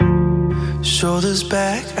Shoulders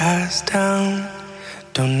back, eyes down.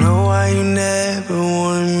 Don't know why you never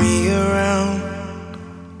wanted me around.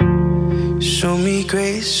 Show me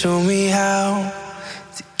grace, show me how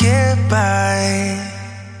to get by.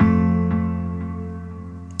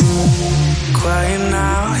 Quiet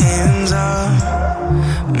now, hands up.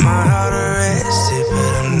 My heart